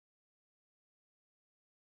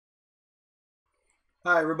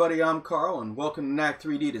Hi everybody, I'm Carl and welcome to Knack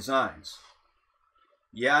 3D Designs.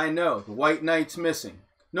 Yeah, I know, the white knight's missing.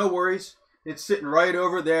 No worries, it's sitting right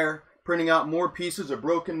over there, printing out more pieces of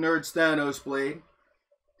Broken Nerd's Thanos blade.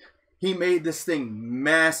 He made this thing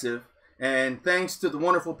massive, and thanks to the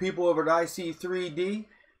wonderful people over at IC3D,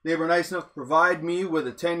 they were nice enough to provide me with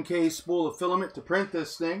a 10K spool of filament to print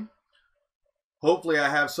this thing. Hopefully I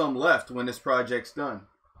have some left when this project's done.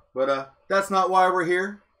 But that's not why we're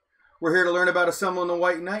here. We're here to learn about assembling the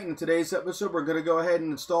White Knight. In today's episode, we're going to go ahead and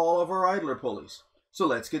install all of our idler pulleys. So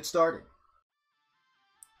let's get started.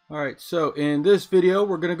 Alright, so in this video,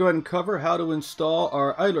 we're going to go ahead and cover how to install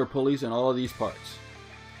our idler pulleys and all of these parts.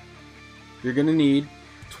 You're going to need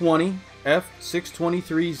 20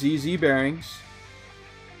 F623ZZ bearings.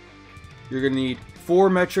 You're going to need 4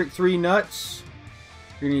 metric 3 nuts.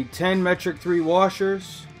 You're going to need 10 metric 3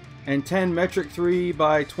 washers and 10 metric 3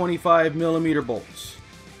 by 25 millimeter bolts.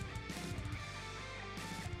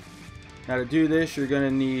 Now to do this, you're going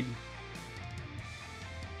to need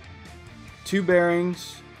 2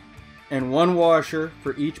 bearings and 1 washer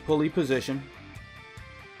for each pulley position.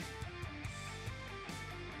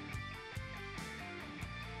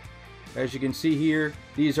 As you can see here,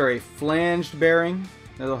 these are a flanged bearing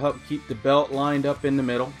that'll help keep the belt lined up in the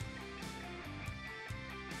middle.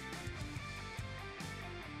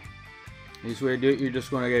 This way to do it, you're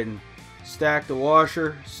just going to go ahead and stack the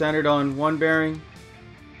washer centered on one bearing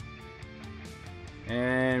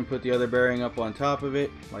and put the other bearing up on top of it,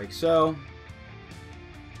 like so.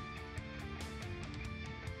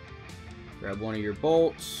 Grab one of your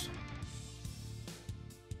bolts.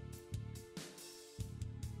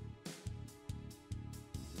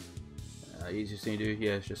 Easiest thing to do,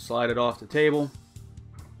 is just slide it off the table.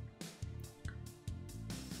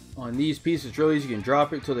 On these pieces, really easy. You can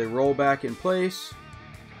drop it till they roll back in place.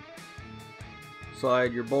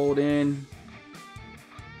 Slide your bolt in.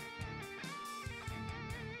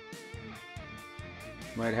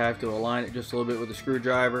 Might have to align it just a little bit with a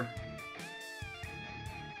screwdriver.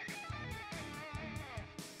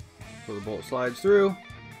 So the bolt slides through,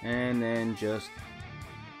 and then just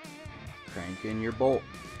crank in your bolt.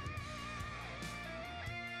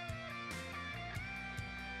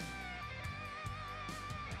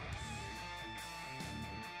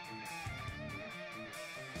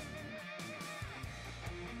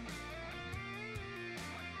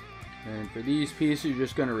 And for these pieces, you're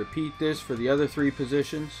just going to repeat this for the other 3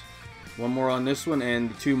 positions. 1 more on this one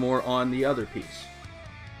and 2 more on the other piece.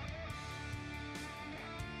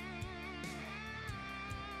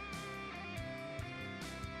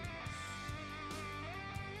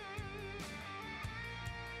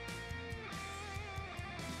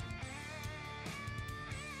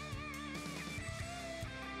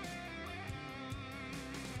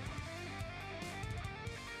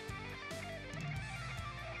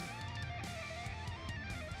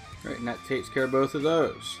 Right, and that takes care of both of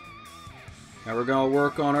those. Now we're going to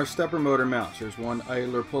work on our stepper motor mounts. There's 1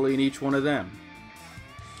 idler pulley in each one of them.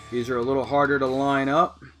 These are a little harder to line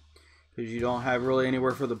up because you don't have really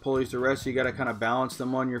anywhere for the pulleys to rest, so you got to kind of balance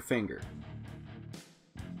them on your finger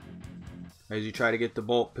as you try to get the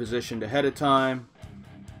bolt positioned ahead of time.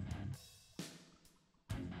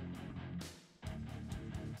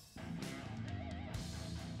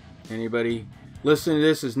 Anybody listening to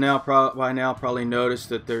this has by now probably noticed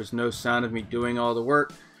that there's no sound of me doing all the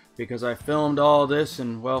work because I filmed all this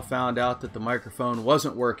and found out that the microphone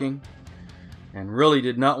wasn't working and really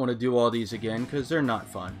did not want to do all these again because they're not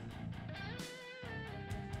fun.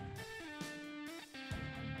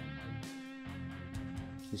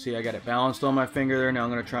 You see, I got it balanced on my finger there. Now I'm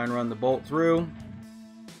going to try and run the bolt through.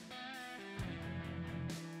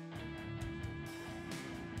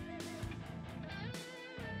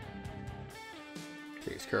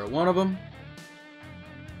 Takes care of one of them.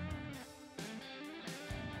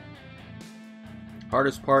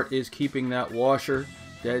 Hardest part is keeping that washer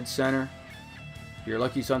dead center. If you're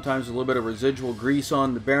lucky, sometimes a little bit of residual grease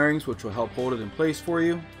on the bearings, which will help hold it in place for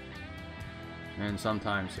you. And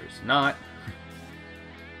sometimes there's not.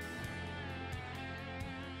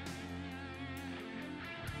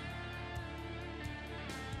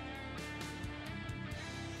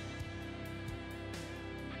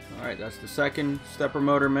 Alright, that's the second stepper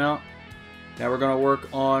motor mount. Now we're going to work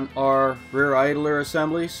on our rear idler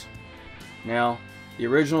assemblies. Now, the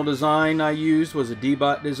original design I used was a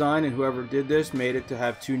D-bot design, and whoever did this made it to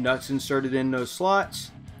have 2 nuts inserted in those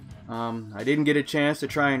slots. I didn't get a chance to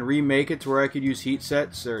try and remake it to where I could use heat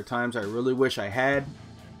sets. There are times I really wish I had.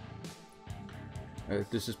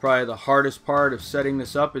 This is probably the hardest part of setting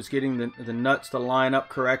this up, is getting the nuts to line up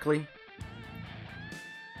correctly.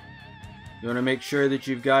 You want to make sure that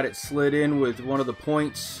you've got it slid in with one of the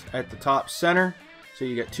points at the top center. So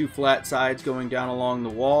you got two flat sides going down along the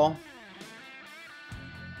wall.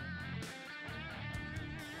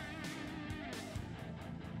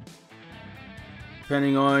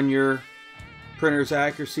 Depending on your printer's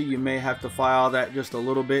accuracy, you may have to file that just a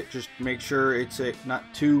little bit. Just make sure it's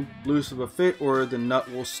not too loose of a fit, or the nut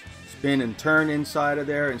will spin and turn inside of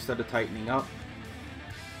there instead of tightening up.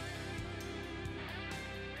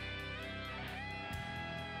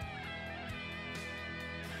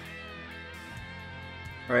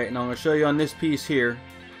 Alright, and I'm going to show you on this piece here.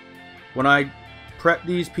 When I prepped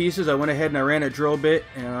these pieces, I went ahead and I ran a drill bit,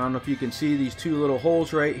 and I don't know if you can see these two little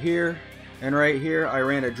holes right here and right here. I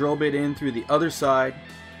ran a drill bit in through the other side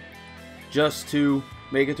just to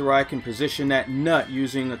make it to where I can position that nut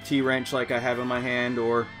using a T-wrench like I have in my hand,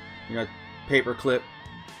 or paper clip.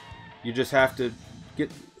 You just have to get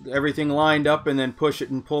everything lined up and then push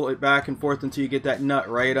it and pull it back and forth until you get that nut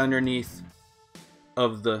right underneath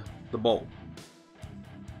of the bolt.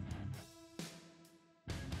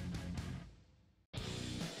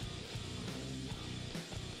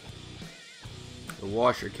 The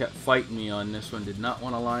washer kept fighting me on this one, did not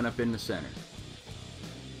want to line up in the center.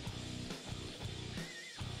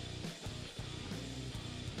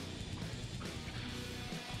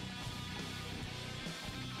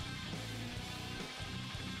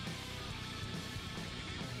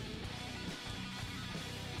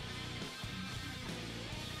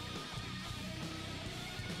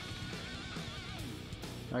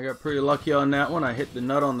 I got pretty lucky on that one. I hit the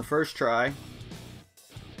nut on the first try.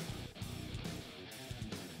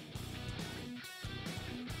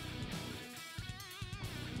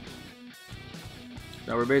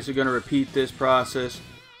 Now we're basically going to repeat this process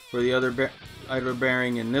for the other idler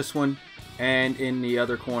bearing in this one and in the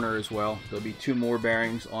other corner as well. There'll be two more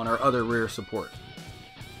bearings on our other rear support,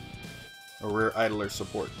 or rear idler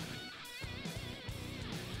support.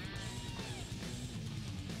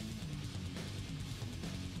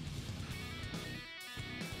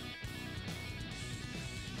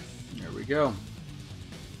 There we go.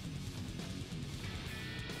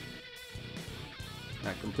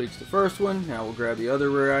 That completes the first one. Now we'll grab the other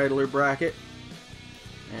rear idler bracket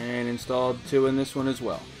and install the two in this one as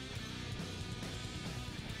well.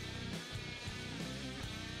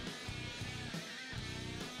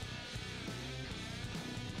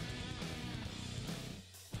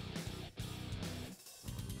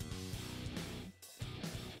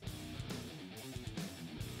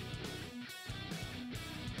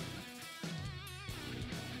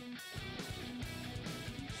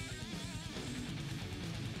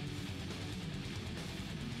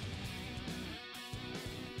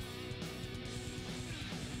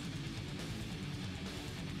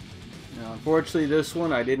 Now, unfortunately, this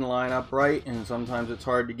one I didn't line up right, and sometimes it's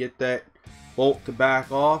hard to get that bolt to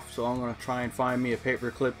back off, so I'm going to try and find me a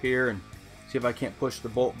paper clip here and see if I can't push the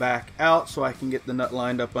bolt back out so I can get the nut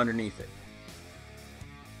lined up underneath it.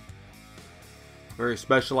 Very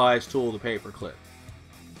specialized tool, the paper clip.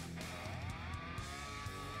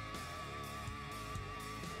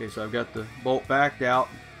 Okay, so I've got the bolt backed out.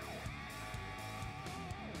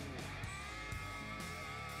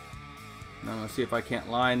 Now I'm going to see if I can't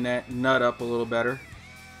line that nut up a little better.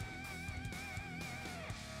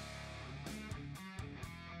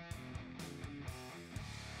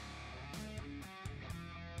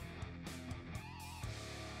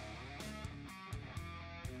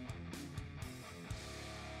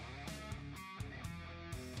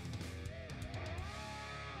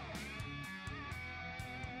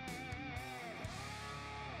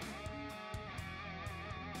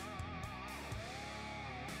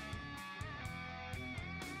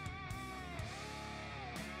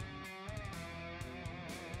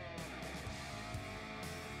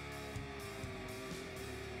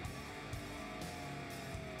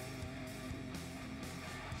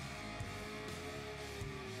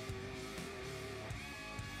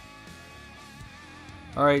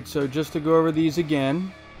 Alright, so just to go over these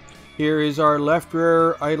again, here is our left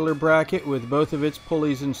rear idler bracket with both of its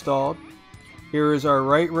pulleys installed. Here is our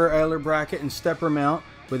right rear idler bracket and stepper mount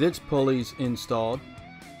with its pulleys installed.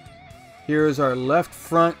 Here is our left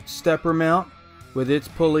front stepper mount with its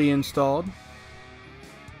pulley installed.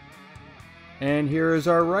 And here is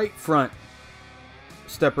our right front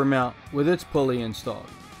stepper mount with its pulley installed.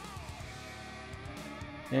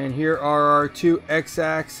 And here are our two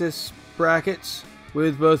X-axis brackets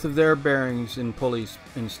with both of their bearings and pulleys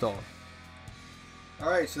installed.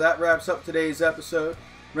 Alright, so that wraps up today's episode.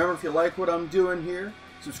 Remember, if you like what I'm doing here,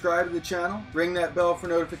 subscribe to the channel, ring that bell for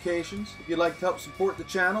notifications. If you'd like to help support the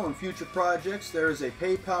channel and future projects, there is a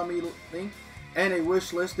PayPal me link and a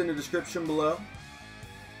wish list in the description below.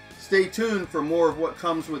 Stay tuned for more of what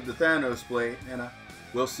comes with the Thanos blade, and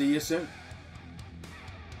we'll see you soon.